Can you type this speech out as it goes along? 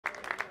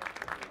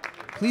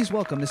Please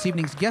welcome this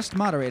evening's guest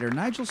moderator,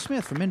 Nigel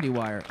Smith from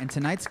IndieWire, and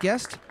tonight's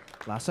guest,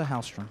 Lasse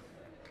Hallström.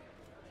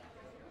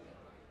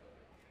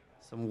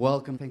 So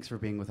welcome. Thanks for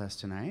being with us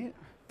tonight.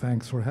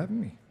 Thanks for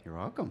having me. You're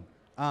welcome.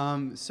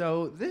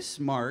 So this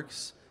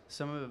marks,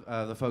 some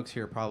of the folks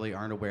here probably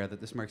aren't aware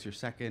that this marks your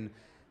second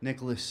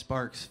Nicholas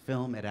Sparks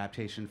film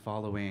adaptation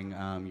following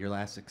your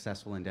last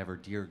successful endeavor,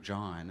 Dear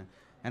John.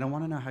 And I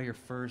want to know how your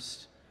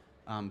first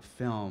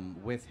film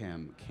with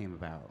him came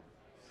about.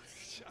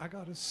 I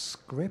got a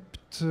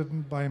script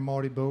by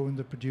Marty Bowen,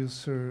 the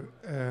producer,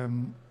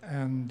 and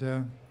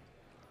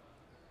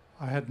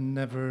I had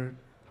never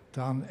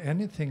done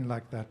anything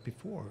like that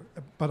before.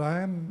 But I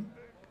am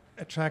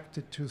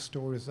attracted to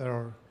stories that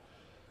are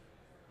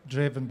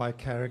driven by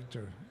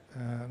character,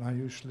 and I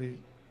usually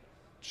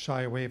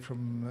shy away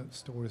from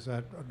stories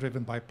that are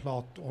driven by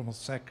plot,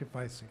 almost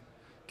sacrificing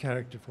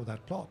character for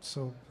that plot.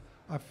 So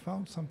I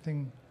found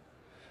something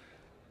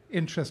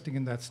interesting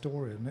in that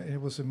story, and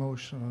it was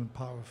emotional and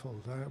powerful.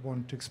 I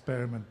wanted to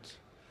experiment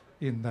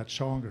in that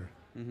genre.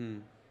 Mm-hmm.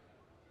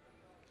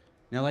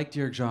 Now, like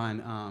Dear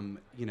John,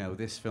 you know,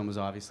 this film is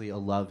obviously a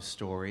love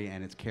story,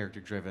 and it's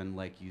character-driven,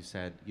 like you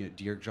said, you know,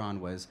 Dear John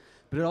was.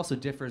 But it also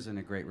differs in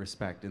a great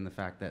respect in the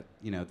fact that,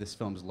 you know, this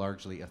film's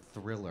largely a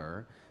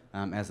thriller,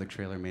 as the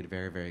trailer made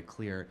very, very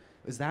clear.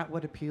 Is that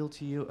what appealed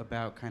to you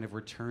about kind of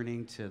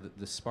returning to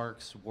the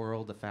Sparks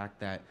world, the fact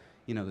that,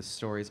 you know, the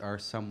stories are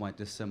somewhat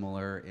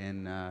dissimilar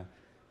in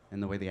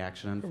the way the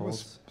action unfolds? It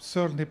was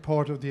certainly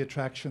part of the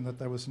attraction that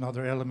there was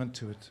another element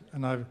to it.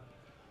 And I've,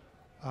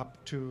 up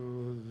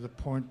to the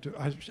point,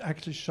 I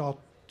actually shot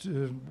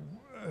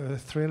a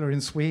thriller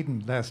in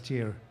Sweden last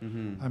year.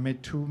 Mm-hmm. I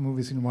made 2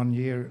 movies in 1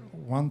 year,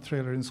 one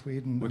thriller in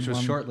Sweden. Which and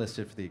was one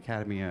shortlisted for the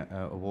Academy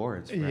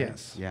Awards, right?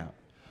 Yes. Yeah.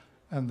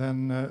 And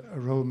then a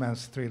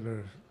romance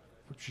thriller,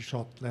 which we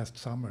shot last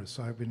summer,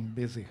 so I've been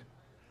busy.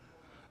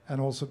 And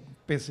also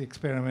busy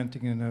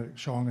experimenting in a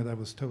genre that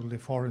was totally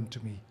foreign to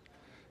me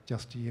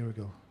just a year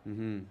ago.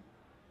 Mm-hmm.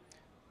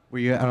 Were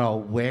you at all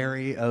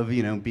wary of,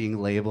 you know, being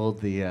labeled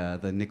the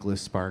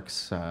Nicholas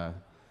Sparks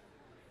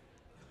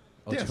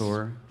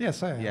auteur?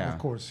 Yes, I am, Yeah. of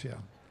course, yeah.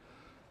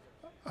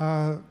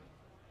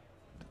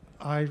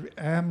 I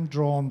am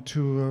drawn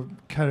to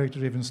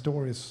character-driven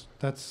stories.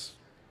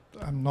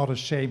 I'm not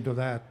ashamed of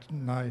that.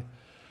 And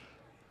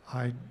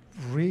I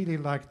really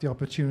like the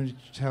opportunity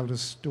to tell a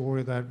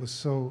story that was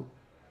so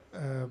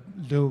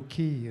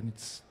low-key in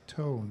its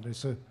tone.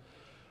 There's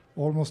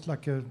almost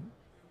like a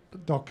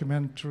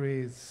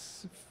documentary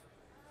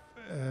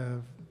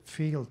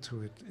feel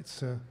to it.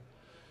 It's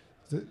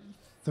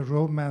the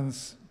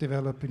romance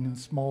developing in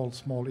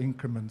small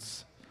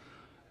increments,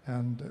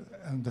 and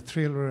the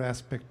thriller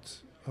aspect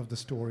of the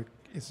story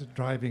is a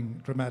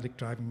dramatic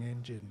driving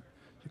engine,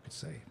 you could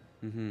say.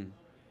 Mm-hmm.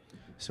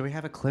 So we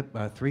have a clip,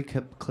 3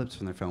 clips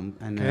from the film,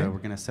 and Okay. we're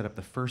going to set up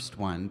the first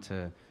one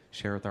to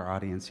share with our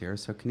audience here.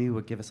 So can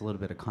you give us a little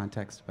bit of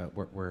context about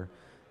what we're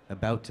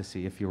about to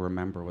see, if you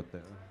remember what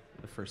the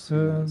first scene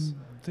is?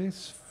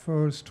 This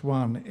first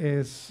one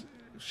is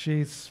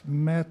she's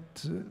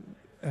met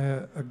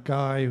a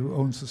guy who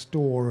owns a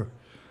store,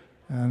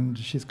 and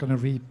she's going to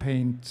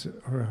repaint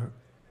her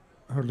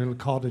little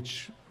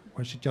cottage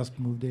where she just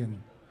moved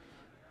in.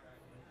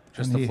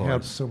 Just and the he floors.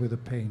 helps her with the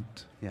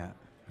paint. Yeah.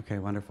 Okay,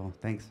 wonderful.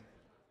 Thanks.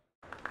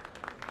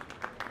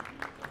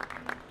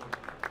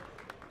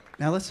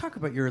 Now let's talk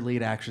about your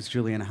lead actress,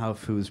 Julianne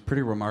Hough, who's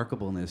pretty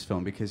remarkable in this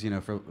film because, you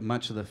know, for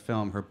much of the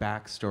film, her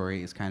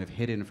backstory is kind of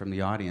hidden from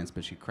the audience,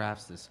 but she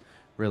crafts this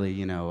really,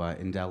 you know,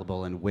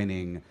 indelible and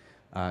winning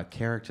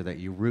character that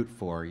you root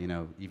for, you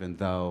know, even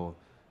though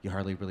you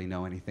hardly really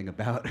know anything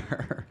about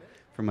her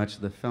for much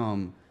of the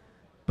film.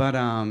 But,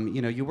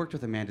 you know, you worked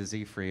with Amanda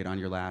Seyfried on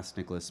your last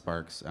Nicholas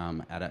Sparks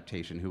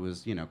adaptation, who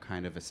was, you know,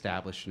 kind of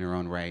established in her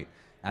own right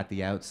at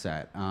the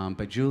outset.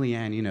 But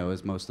Julianne, you know,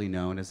 is mostly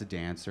known as a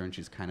dancer, and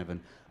she's kind of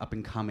an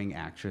up-and-coming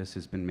actress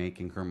who's been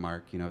making her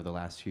mark, you know, over the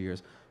last few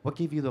years. What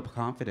gave you the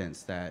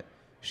confidence that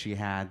she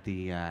had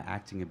the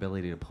acting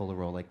ability to pull a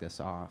role like this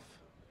off?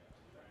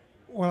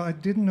 Well, I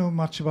didn't know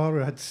much about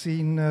her. I'd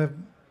seen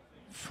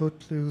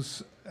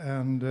Footloose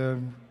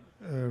and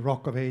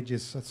Rock of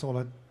Ages. That's all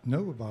I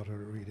know about her,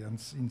 really, and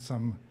seen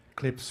some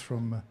clips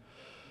from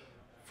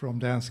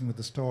Dancing with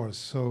the Stars.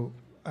 So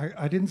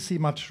I didn't see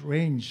much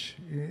range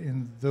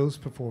in those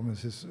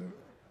performances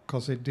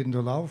because they didn't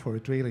allow for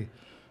it, really.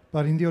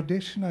 But in the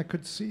audition, I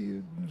could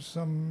see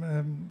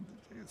some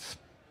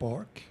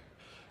spark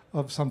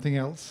of something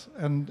else,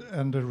 and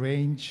a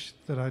range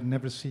that I'd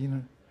never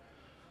seen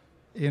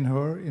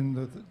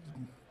in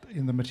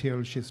the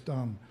material she's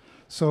done.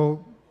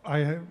 So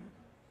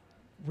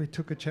we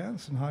took a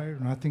chance and hired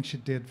her, and I think she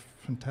did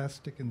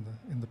fantastic in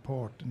the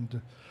part.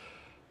 And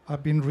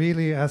I've been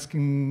really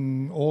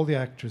asking all the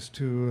actors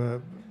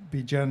to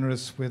be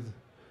generous with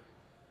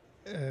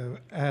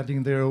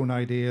adding their own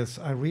ideas.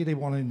 I really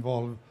want to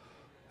involve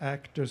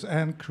actors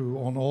and crew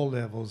on all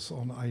levels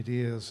on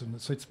ideas, and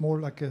so it's more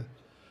like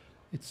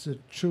it's a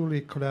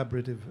truly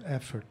collaborative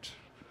effort.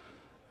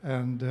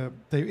 And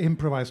they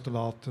improvised a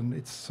lot, and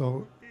it's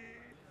so.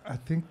 I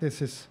think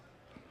this is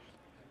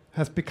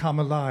has become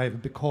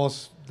alive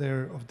because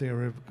of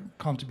their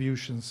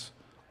contributions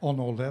on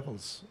all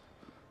levels,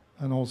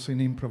 and also in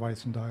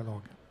improvising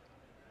dialogue.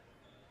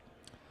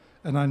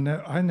 And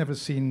I never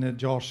seen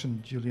Josh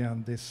and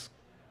Julianne this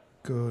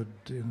good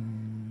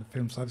in the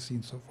films I've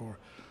seen so far.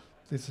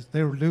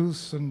 They're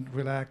loose and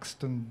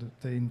relaxed, and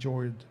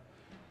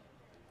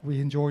we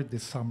enjoyed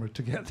this summer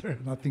together,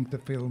 and I think the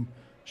film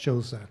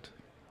shows that.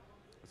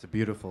 It's a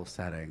beautiful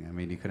setting. I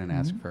mean, you couldn't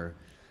ask for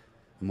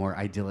a more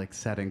idyllic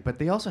setting. But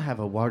they also have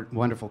a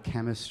wonderful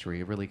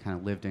chemistry, a really kind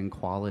of lived-in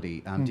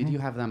quality. Did you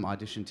have them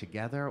audition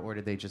together, or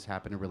did they just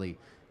happen to really,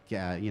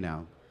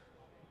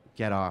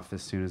 get off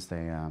as soon as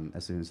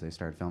they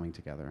started filming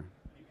together?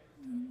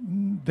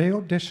 They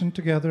auditioned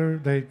together.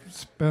 They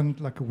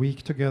spent like a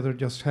week together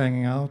just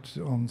hanging out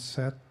on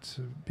set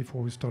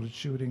before we started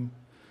shooting.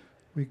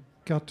 We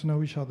got to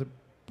know each other.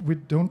 We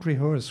don't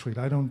rehearse, really.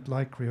 I don't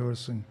like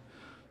rehearsing.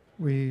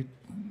 We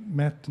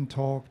met and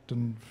talked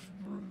and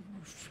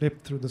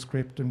flipped through the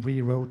script and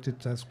rewrote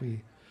it as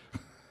we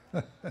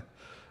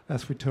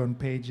as we turned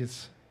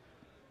pages.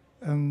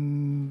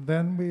 And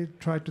then we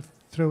tried to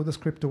throw the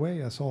script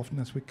away as often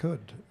as we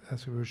could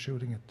as we were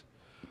shooting it.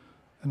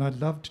 And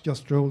I'd love to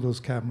just roll those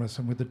cameras.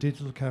 And with the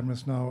digital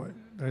cameras now,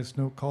 there's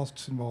no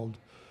costs involved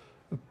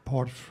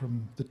apart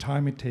from the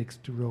time it takes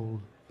to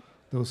roll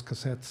those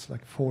cassettes,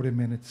 like 40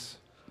 minutes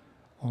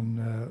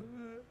on.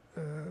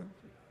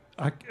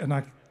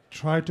 I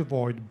try to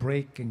avoid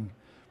breaking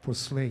for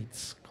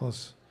slates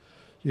because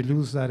you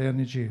lose that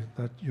energy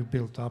that you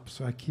built up.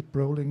 So I keep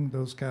rolling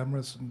those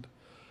cameras,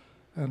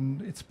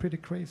 and it's pretty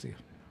crazy.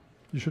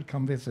 You should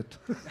come visit.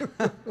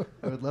 I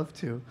would love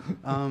to.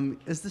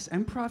 Is this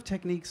improv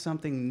technique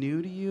something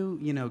new to you,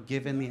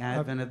 given the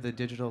advent of the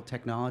digital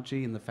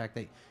technology and the fact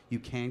that you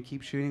can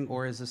keep shooting,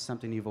 or is this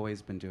something you've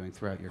always been doing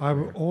throughout your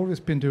career? I've always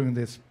been doing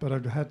this, but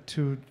I've had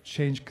to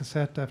change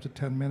cassette after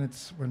 10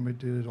 minutes when we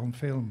did it on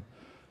film.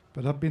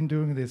 But I've been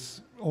doing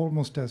this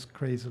almost as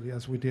crazily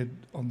as we did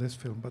on this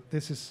film. But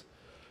this is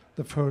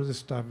the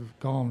furthest I've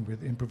gone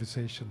with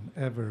improvisation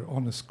ever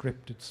on a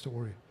scripted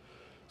story.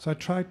 So I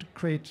tried to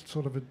create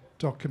sort of a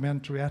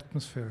documentary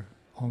atmosphere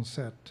on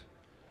set,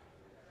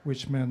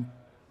 which meant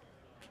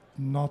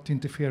not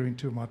interfering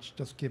too much,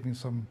 just giving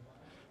some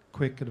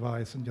quick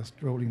advice and just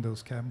rolling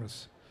those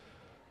cameras.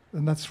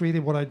 And that's really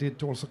what I did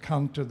to also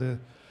counter the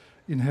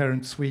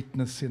inherent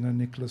sweetness in a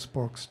Nicholas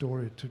Sparks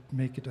story, to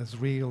make it as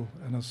real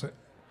and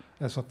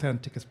as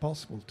authentic as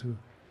possible,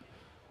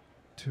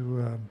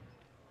 to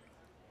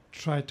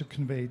try to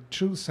convey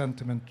true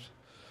sentiment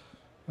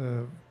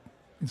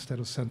instead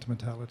of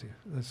sentimentality.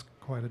 There's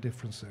quite a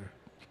difference there.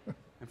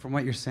 And from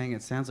what you're saying,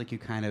 it sounds like you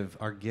kind of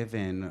are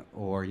given,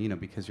 or,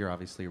 because you're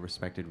obviously a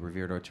respected,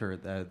 revered auteur,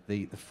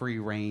 the free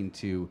rein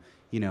to,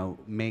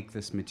 make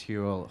this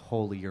material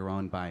wholly your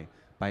own by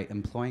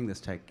employing this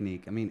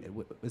technique. I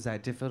mean, was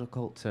that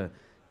difficult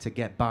to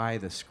get by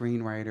the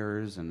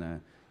screenwriters and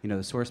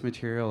the source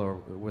material, or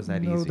was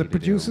that easy? No, the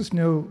producers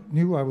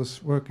knew I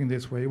was working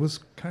this way. It was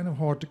kind of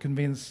hard to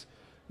convince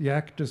the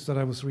actors that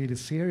I was really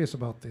serious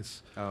about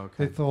this. Oh,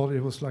 okay. They thought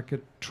it was like a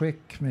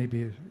trick,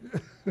 maybe,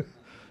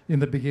 in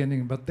the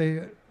beginning, but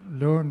they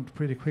learned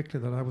pretty quickly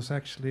that I was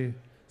actually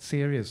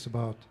serious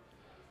about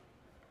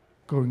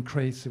going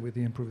crazy with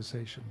the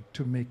improvisation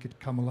to make it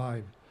come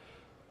alive.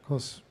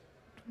 Because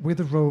with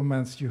a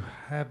romance, you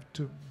have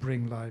to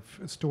bring life.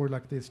 A story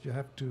like this, you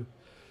have to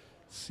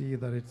see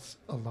that it's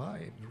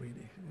alive,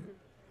 really.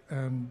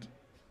 And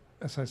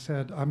as I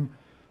said,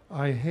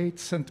 I hate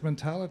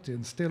sentimentality,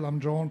 and still I'm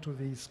drawn to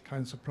these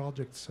kinds of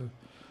projects.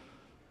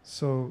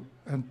 So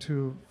and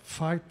to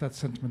fight that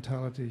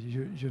sentimentality,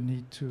 you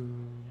need to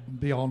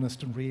be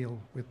honest and real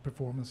with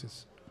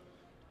performances.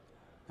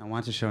 I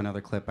want to show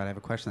another clip, but I have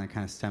a question that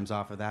kind of stems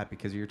off of that,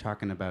 because you're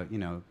talking about,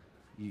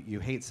 you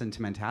hate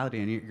sentimentality,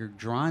 and you're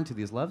drawn to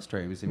these love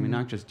stories. I mean,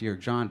 not just Dear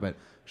John, but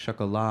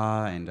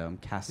Chocolat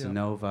and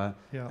Casanova.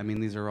 Yeah. I mean,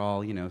 these are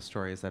all,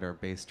 stories that are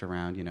based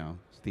around,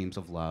 themes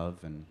of love.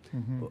 And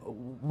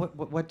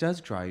what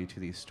does draw you to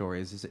these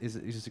stories? Is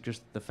it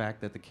just the fact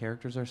that the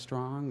characters are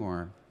strong,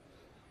 or?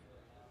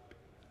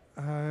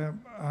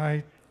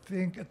 I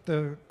think at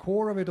the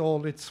core of it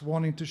all, it's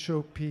wanting to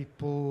show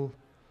people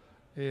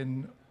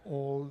in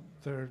all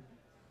their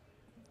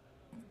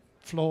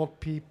flawed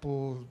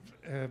people,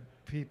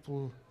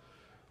 people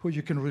who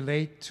you can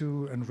relate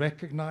to and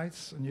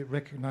recognize, and you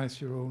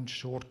recognize your own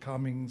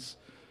shortcomings,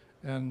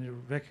 and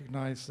you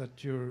recognize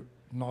that you're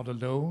not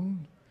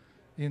alone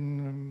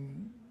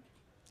in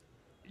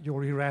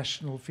your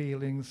irrational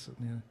feelings,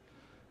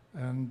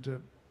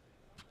 and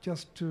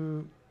just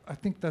to, I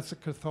think that's a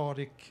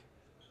cathartic.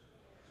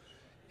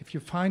 If you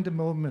find a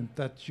moment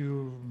that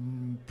you're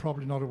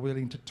probably not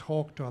willing to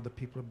talk to other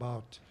people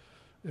about,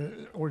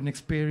 or an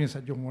experience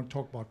that you don't want to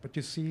talk about, but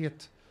you see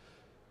it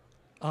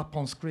up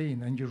on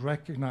screen and you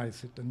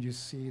recognize it and you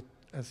see it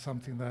as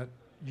something that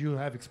you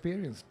have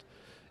experienced,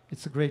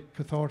 it's a great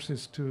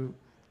catharsis to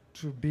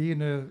be in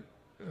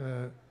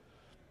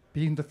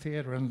the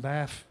theater and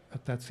laugh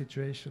at that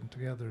situation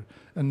together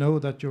and know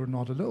that you're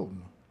not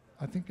alone.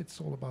 I think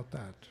it's all about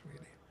that,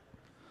 really.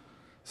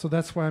 So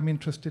that's why I'm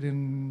interested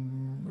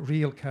in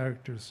real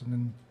characters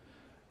and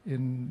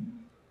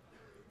in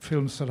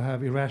films that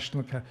have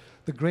irrational characters.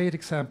 The great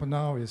example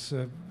now is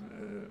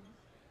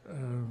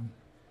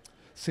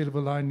Silver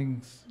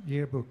Linings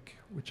Yearbook,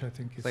 which I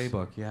think is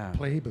Playbook, yeah.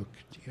 Playbook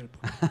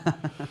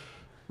Yearbook,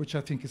 which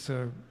I think is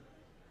a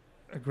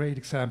great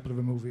example of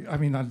a movie. I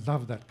mean, I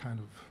love that kind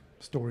of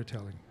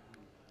storytelling.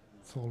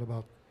 It's all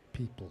about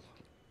people.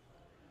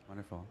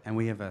 Wonderful. And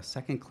we have a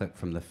second clip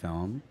from the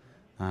film.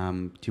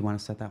 Do you want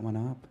to set that one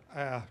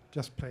up?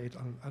 Just play it.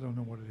 I don't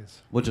know what it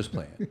is. We'll just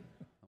play it.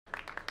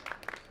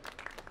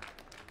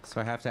 So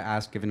I have to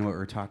ask, given what we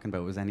were talking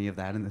about, was any of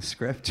that in the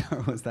script,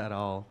 or was that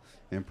all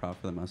improv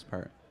for the most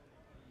part?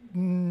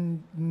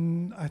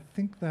 I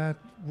think that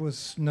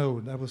was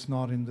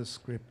not in the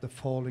script. The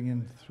falling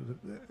in through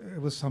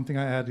it was something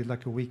I added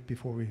like a week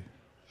before we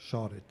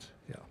shot it.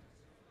 Yeah.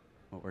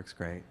 Well, it works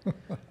great.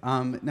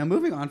 Now,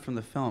 moving on from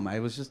the film, I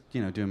was just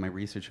doing my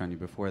research on you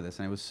before this,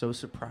 and I was so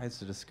surprised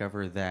to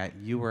discover that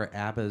you were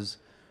ABBA's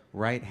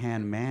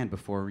right-hand man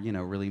before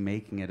really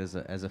making it as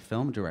a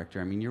film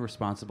director. I mean, you're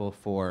responsible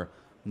for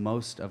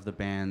most of the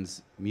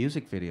band's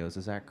music videos.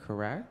 Is that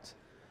correct?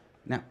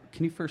 Now,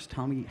 can you first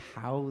tell me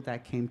how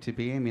that came to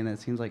be? I mean, that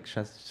seems like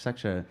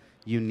such a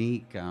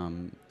unique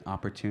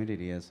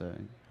opportunity as a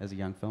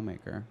young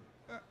filmmaker.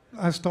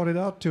 I started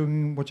out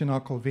doing what you now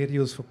call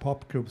videos for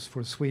pop groups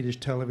for Swedish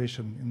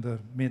television in the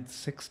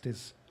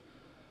mid-'60s.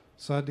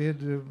 So I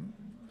did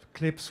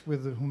clips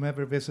with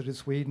whomever visited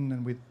Sweden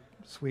and with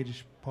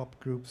Swedish pop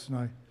groups.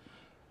 And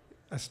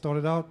I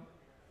started out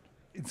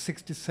in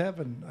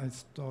 '67. I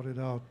started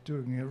out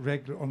doing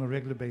on a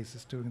regular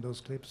basis doing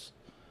those clips.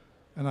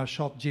 And I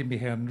shot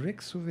Jimi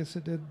Hendrix, who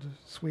visited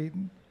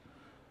Sweden.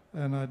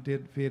 And I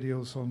did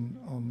videos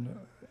on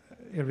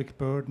Eric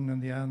Burden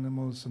and the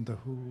Animals and The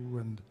Who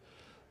and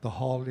the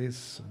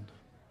Hollies. And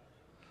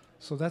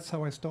so that's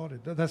how I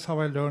started. That's how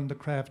I learned the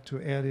craft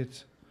to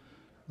edit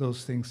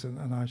those things.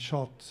 And I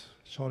shot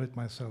it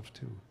myself,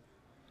 too.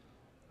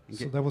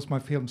 So that was my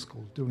film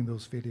school, doing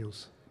those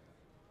videos.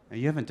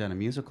 You haven't done a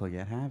musical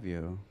yet, have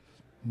you?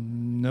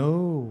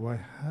 No, I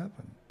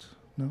haven't.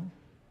 No.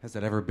 Has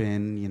that ever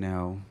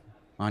been,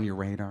 on your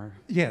radar?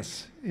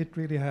 Yes, it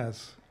really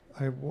has.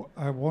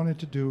 I wanted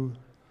to do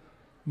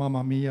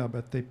Mamma Mia,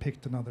 but they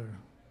picked another.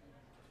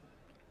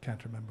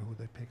 Can't remember who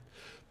they picked.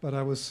 But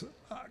I was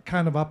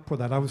kind of up for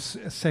that. I was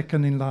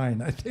second in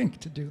line, I think,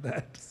 to do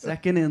that.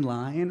 Second in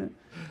line?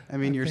 I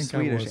mean, you're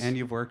Swedish and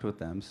you've worked with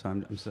them, so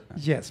I'm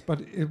Yes,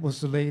 but it was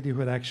the lady who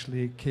had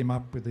actually came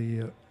up with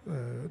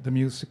the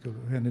musical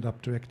who ended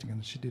up directing,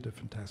 and she did a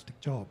fantastic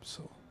job.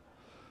 So,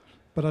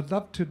 but I'd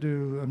love to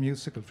do a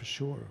musical for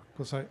sure,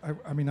 because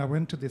I mean, I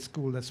went to this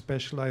school that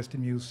specialized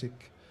in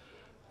music.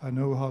 I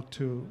know how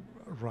to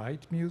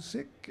write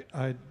music.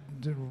 I'm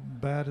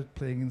bad at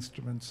playing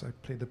instruments. I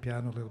play the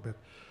piano a little bit,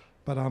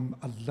 but I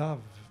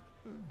love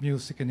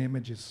music and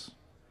images,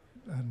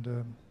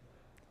 and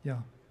yeah,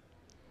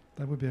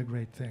 that would be a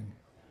great thing.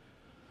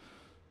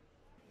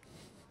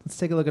 Let's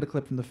take a look at a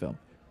clip from the film.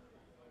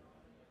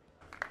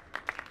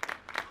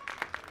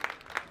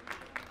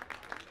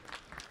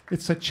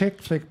 It's a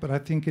Czech flick, but I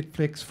think it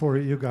flicks for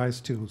you guys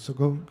too. So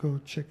go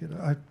check it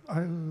out.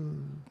 I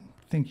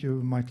think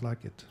you might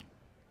like it.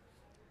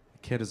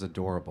 The kid is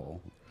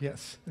adorable.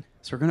 Yes.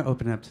 So we're going to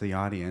open it up to the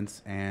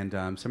audience, and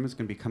someone's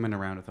going to be coming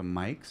around with a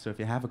mic. So if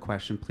you have a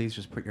question, please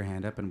just put your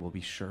hand up, and we'll be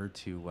sure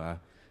to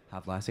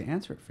have Lasse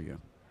answer it for you.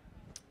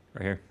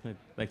 Right here.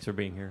 Thanks for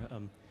being here.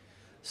 I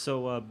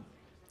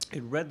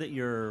read that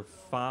your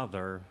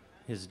father,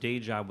 his day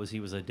job was he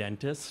was a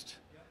dentist,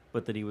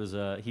 but that he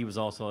was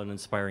also an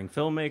inspiring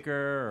filmmaker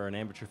or an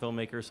amateur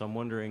filmmaker. So I'm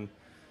wondering,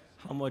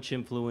 how much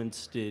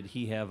influence did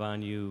he have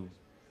on you,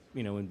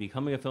 in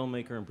becoming a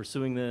filmmaker and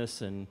pursuing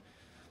this, and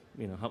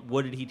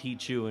what did he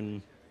teach you?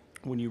 And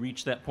when you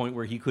reached that point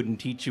where he couldn't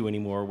teach you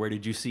anymore, where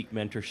did you seek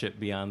mentorship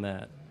beyond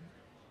that?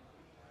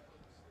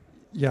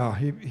 Yeah,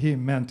 he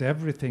meant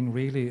everything,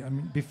 really. I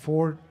mean,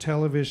 before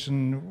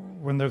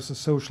television, when there's a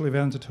social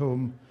event at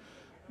home,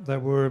 there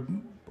were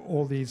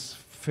all these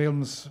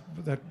films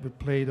that were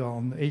played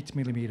on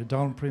 8mm,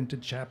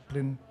 down-printed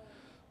Chaplin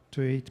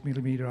to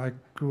 8mm. I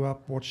grew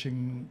up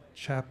watching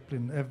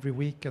Chaplin every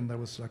weekend. There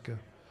was like a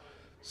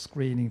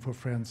screening for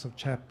friends of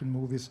Chaplin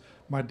movies.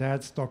 My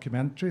dad's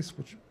documentaries,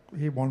 which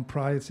he won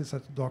prizes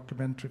as a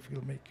documentary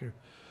filmmaker.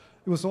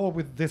 It was all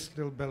with this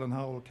little Bell and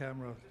Howell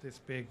camera, this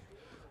big,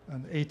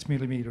 an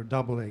 8mm,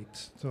 double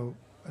 8, so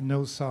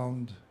no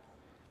sound.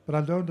 But I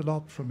learned a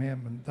lot from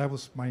him, and that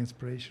was my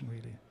inspiration,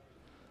 really.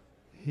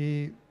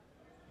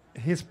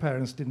 His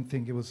parents didn't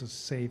think it was a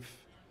safe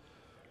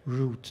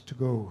route to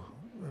go,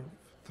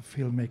 the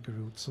filmmaker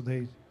route, so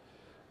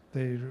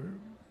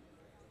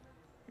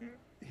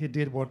he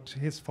did what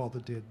his father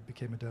did,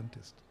 became a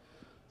dentist.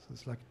 So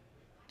it's like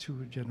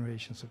 2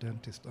 generations of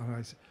dentists.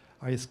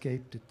 I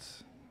escaped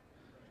it,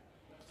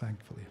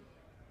 thankfully.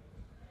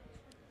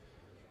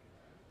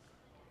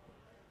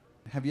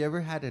 Have you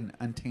ever had an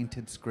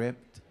untainted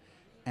script,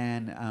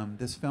 and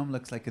this film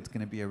looks like it's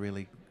going to be a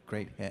really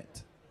great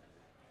hit?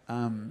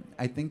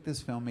 I think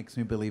this film makes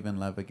me believe in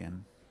love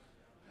again.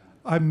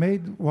 I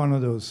made one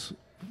of those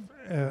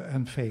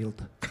and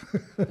failed.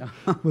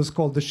 It was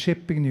called The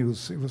Shipping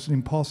News. It was an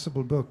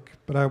impossible book,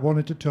 but I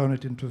wanted to turn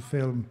it into a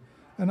film,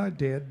 and I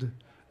did,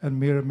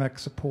 and Miramax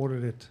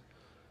supported it.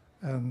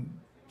 And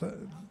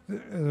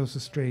it was a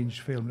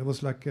strange film. It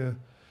was like a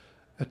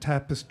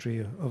tapestry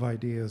of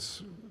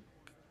ideas,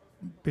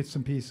 bits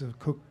and pieces of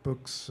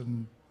cookbooks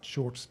and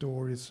short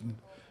stories and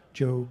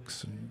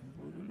jokes, and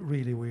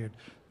really weird.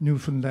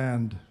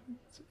 Newfoundland.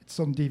 It's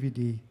on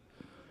DVD.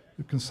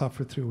 You can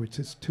suffer through it.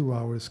 It's 2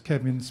 hours.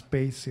 Kevin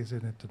Spacey's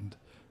in it and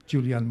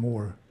Julianne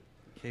Moore.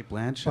 Kate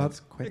Blanchett's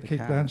quite the Kate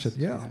cast. Blanchett,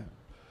 yeah.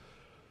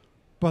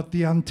 But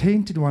the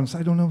untainted ones,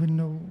 I don't even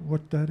know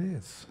what that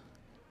is.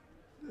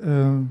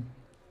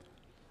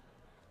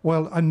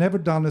 Well, I never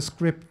done a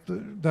script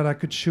that I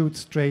could shoot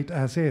straight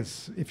as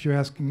is. If you're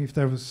asking if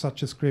there was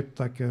such a script,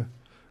 like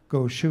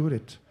go shoot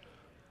it.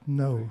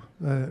 No,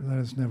 that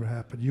has never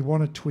happened. You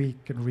want to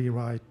tweak and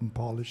rewrite and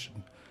polish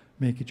and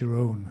make it your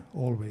own,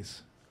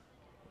 always.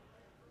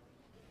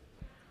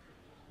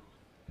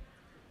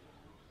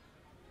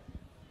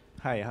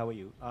 Hi, how are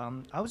you?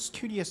 I was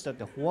curious that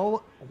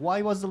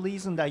why was the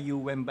reason that you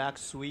went back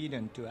to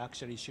Sweden to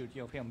actually shoot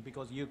your film?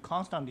 Because you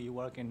constantly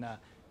work in the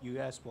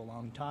U.S. for a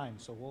long time.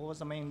 So what was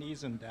the main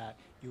reason that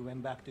you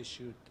went back to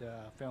shoot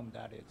a film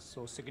that is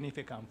so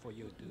significant for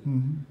you to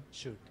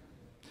shoot?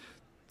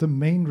 The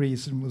main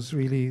reason was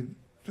really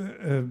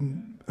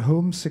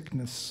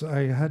homesickness.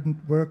 I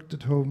hadn't worked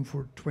at home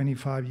for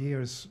 25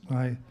 years.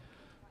 I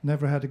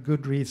never had a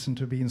good reason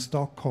to be in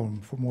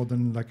Stockholm for more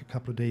than like a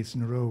couple of days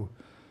in a row.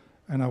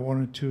 And I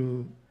wanted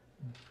to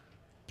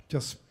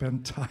just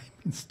spend time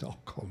in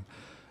Stockholm.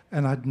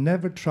 And I'd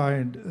never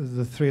tried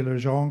the thriller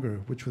genre,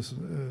 which was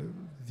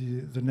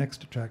the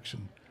next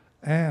attraction.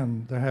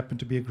 And there happened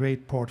to be a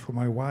great part for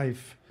my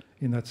wife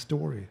in that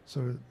story.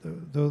 So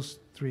those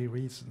three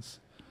reasons.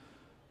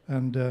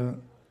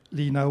 And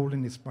Lina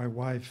Olin is my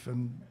wife,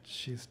 and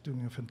she's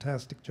doing a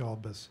fantastic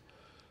job as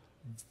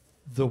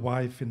the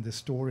wife in this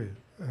story.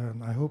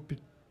 And I hope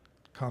it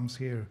comes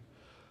here.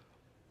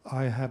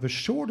 I have a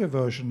shorter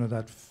version of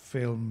that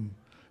film.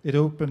 It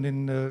opened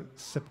in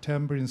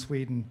September in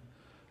Sweden,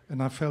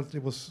 and I felt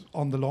it was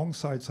on the long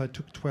side, so I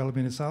took 12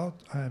 minutes out.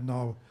 I have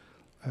now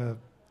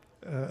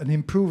an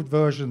improved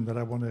version that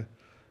I want to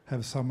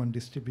have someone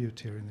distribute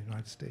here in the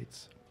United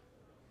States.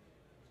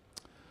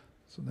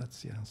 So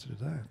that's the answer to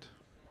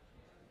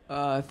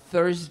that.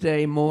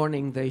 Thursday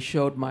morning, they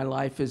showed My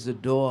Life as a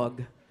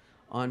Dog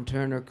on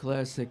Turner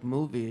Classic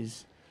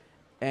Movies,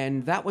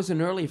 and that was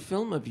an early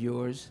film of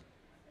yours,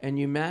 and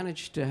you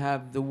managed to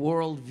have the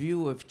world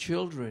view of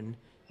children,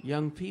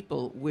 young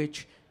people,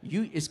 which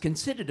is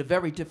considered a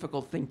very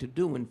difficult thing to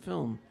do in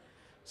film.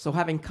 So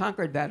having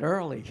conquered that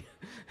early,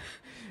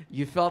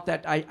 you felt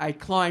that I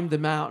climbed the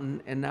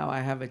mountain, and now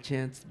I have a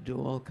chance to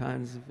do all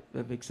kinds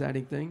of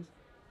exciting things?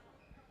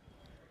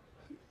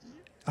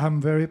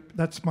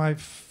 That's my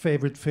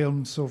favorite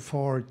film so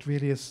far. It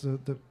really is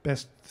the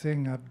best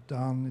thing I've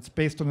done. It's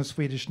based on a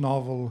Swedish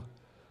novel.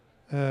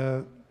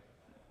 It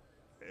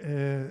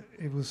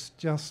was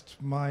just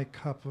my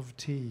cup of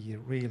tea,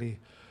 really.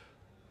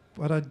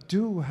 But I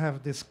do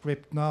have this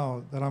script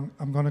now that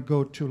I'm going to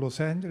go to Los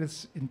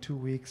Angeles in 2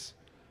 weeks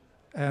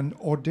and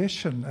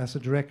audition as a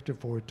director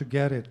for it to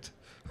get it.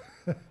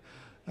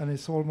 And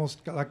it's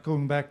almost like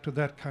going back to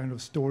that kind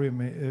of story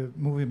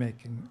movie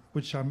making,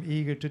 which I'm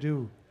eager to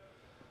do.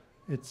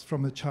 It's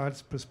from a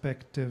child's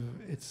perspective.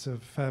 It's a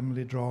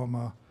family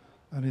drama,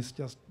 and it's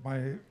just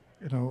I'm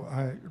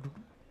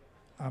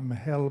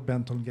hell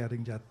bent on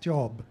getting that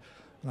job,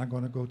 and I'm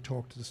going to go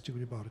talk to the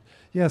studio about it.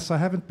 Yes, I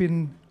haven't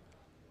been.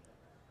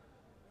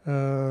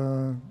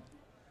 I've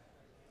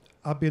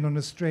been on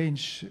a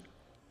strange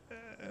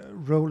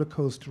roller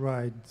coaster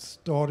ride,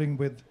 starting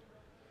with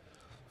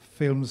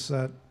films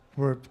that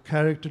were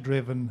character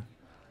driven,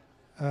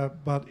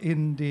 but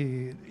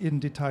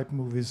indie type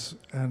movies,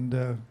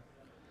 and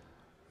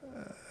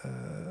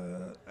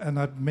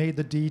I've made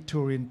the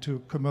detour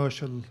into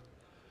commercial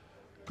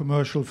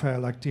fare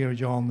like Dear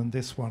John and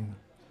this one.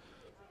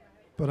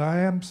 But I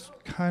am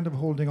kind of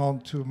holding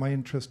on to my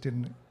interest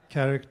in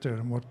character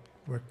and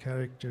where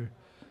character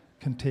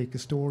can take a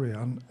story,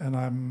 and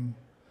I'm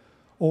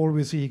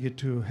always eager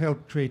to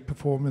help create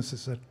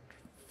performances that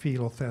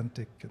feel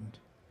authentic, and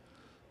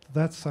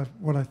that's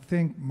what I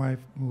think my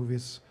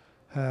movies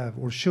have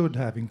or should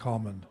have in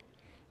common.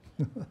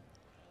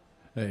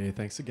 Hey,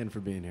 thanks again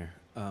for being here.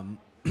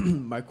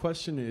 My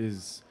question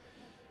is,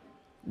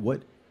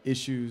 what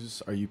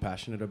issues are you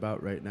passionate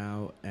about right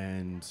now,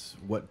 and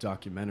what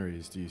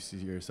documentaries do you see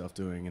yourself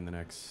doing in the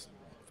next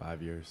 5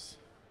 years?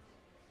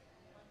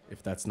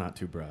 If that's not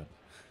too broad.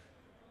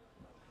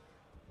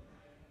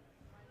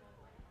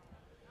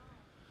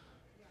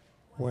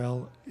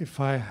 Well, if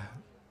I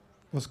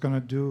was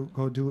going to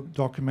go do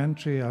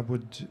documentary, I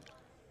would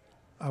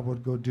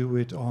go do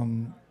it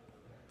on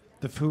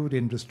the food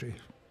industry.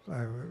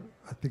 I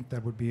think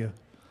that would be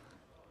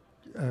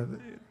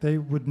they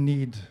would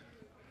need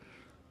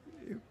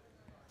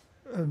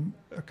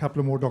a couple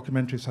of more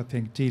documentaries, I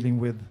think, dealing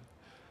with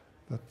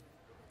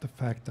the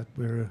fact that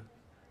we're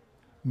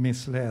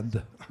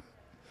misled.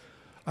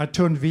 I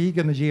turned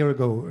vegan a year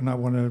ago, and I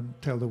want to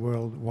tell the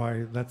world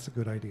why that's a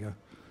good idea.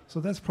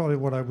 So that's probably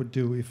what I would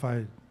do if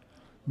I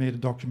made a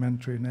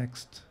documentary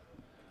next.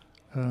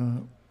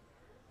 Because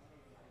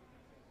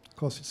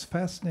it's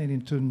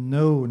fascinating to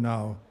know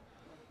now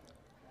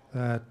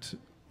that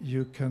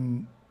you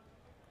can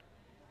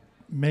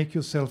make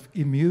yourself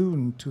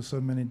immune to so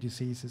many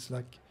diseases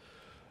like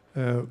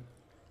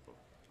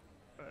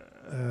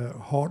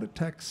heart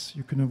attacks.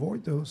 You can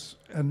avoid those,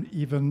 and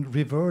even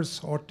reverse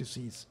heart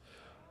disease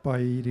by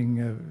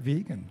eating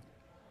vegan.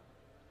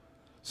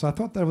 So I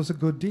thought that was a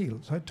good deal.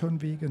 So I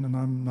turned vegan, and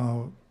I'm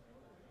now,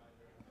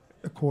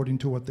 according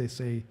to what they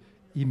say,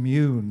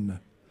 immune.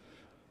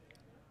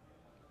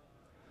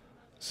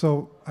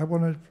 So I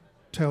want to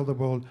tell the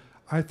world,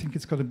 I think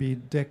it's going to be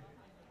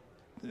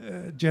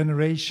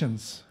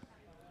generations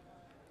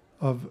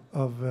of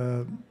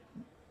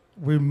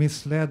we're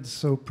misled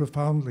so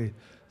profoundly.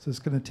 So it's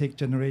going to take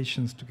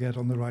generations to get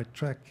on the right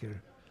track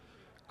here,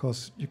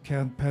 because you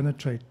can't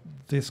penetrate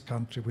this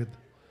country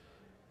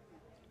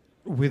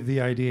with the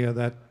idea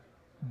that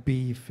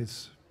beef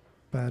is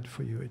bad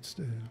for you.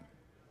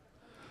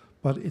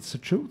 But it's the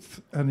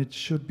truth, and it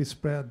should be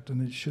spread,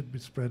 and it should be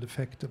spread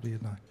effectively.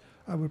 And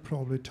I would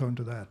probably turn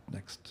to that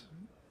next,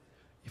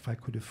 if I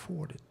could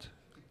afford it.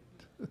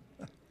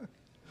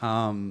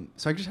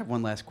 So I just have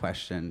one last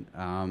question.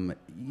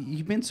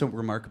 You've been so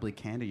remarkably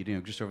candid,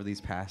 just over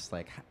these past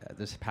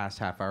this past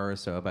half hour or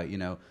so about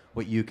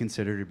what you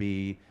consider to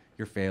be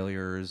your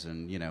failures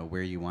and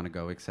where you want to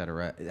go,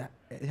 etc.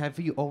 Have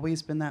you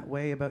always been that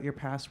way about your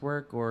past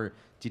work, or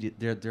did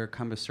there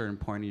come a certain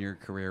point in your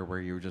career where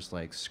you were just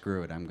like,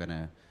 screw it, I'm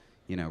gonna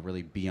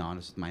really be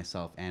honest with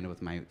myself and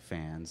with my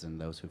fans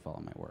and those who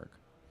follow my work?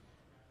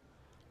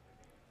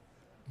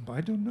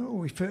 I don't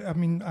know.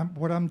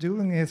 What I'm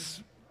doing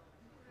is,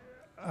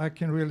 I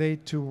can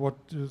relate to what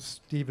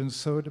Steven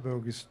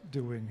Soderbergh is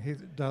doing. He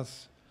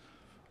does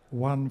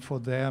one for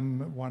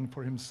them, one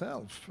for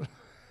himself.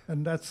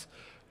 And that's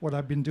what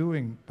I've been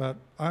doing. But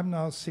I'm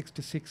now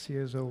 66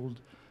 years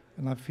old,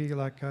 and I feel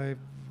like I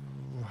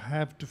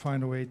have to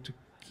find a way to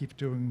keep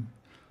doing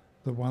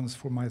the ones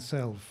for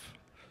myself,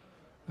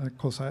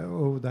 because I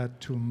owe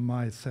that to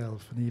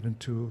myself and even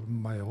to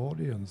my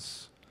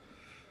audience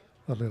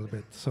a little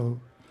bit. So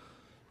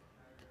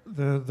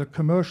the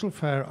commercial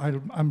fare,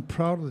 I'm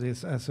proud of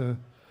this as a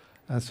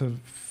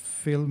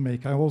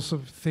filmmaker. I also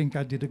think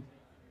I did a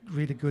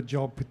really good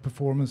job with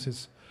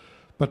performances,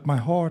 but my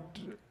heart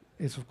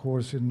is, of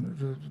course,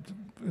 in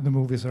the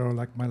movies that are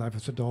like My Life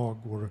as a Dog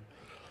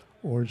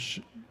or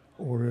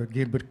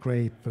Gilbert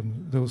Grape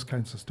and those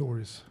kinds of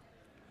stories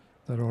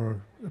that are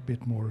a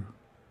bit more.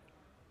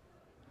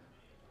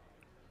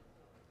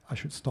 I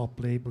should stop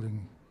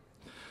labeling.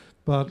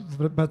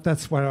 But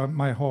that's where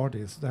my heart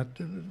is, that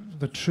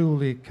the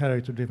truly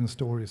character-driven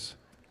stories.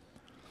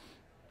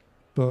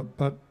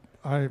 But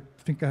I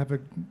think I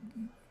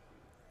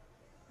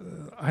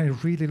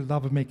really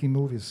love making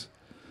movies,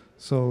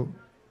 so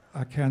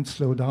I can't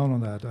slow down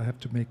on that. I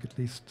have to make at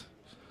least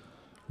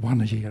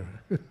one a year.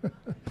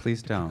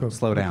 Please don't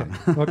slow down.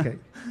 Okay.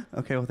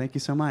 Okay. Well, thank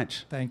you so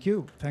much. Thank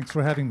you. Thanks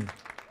for having me.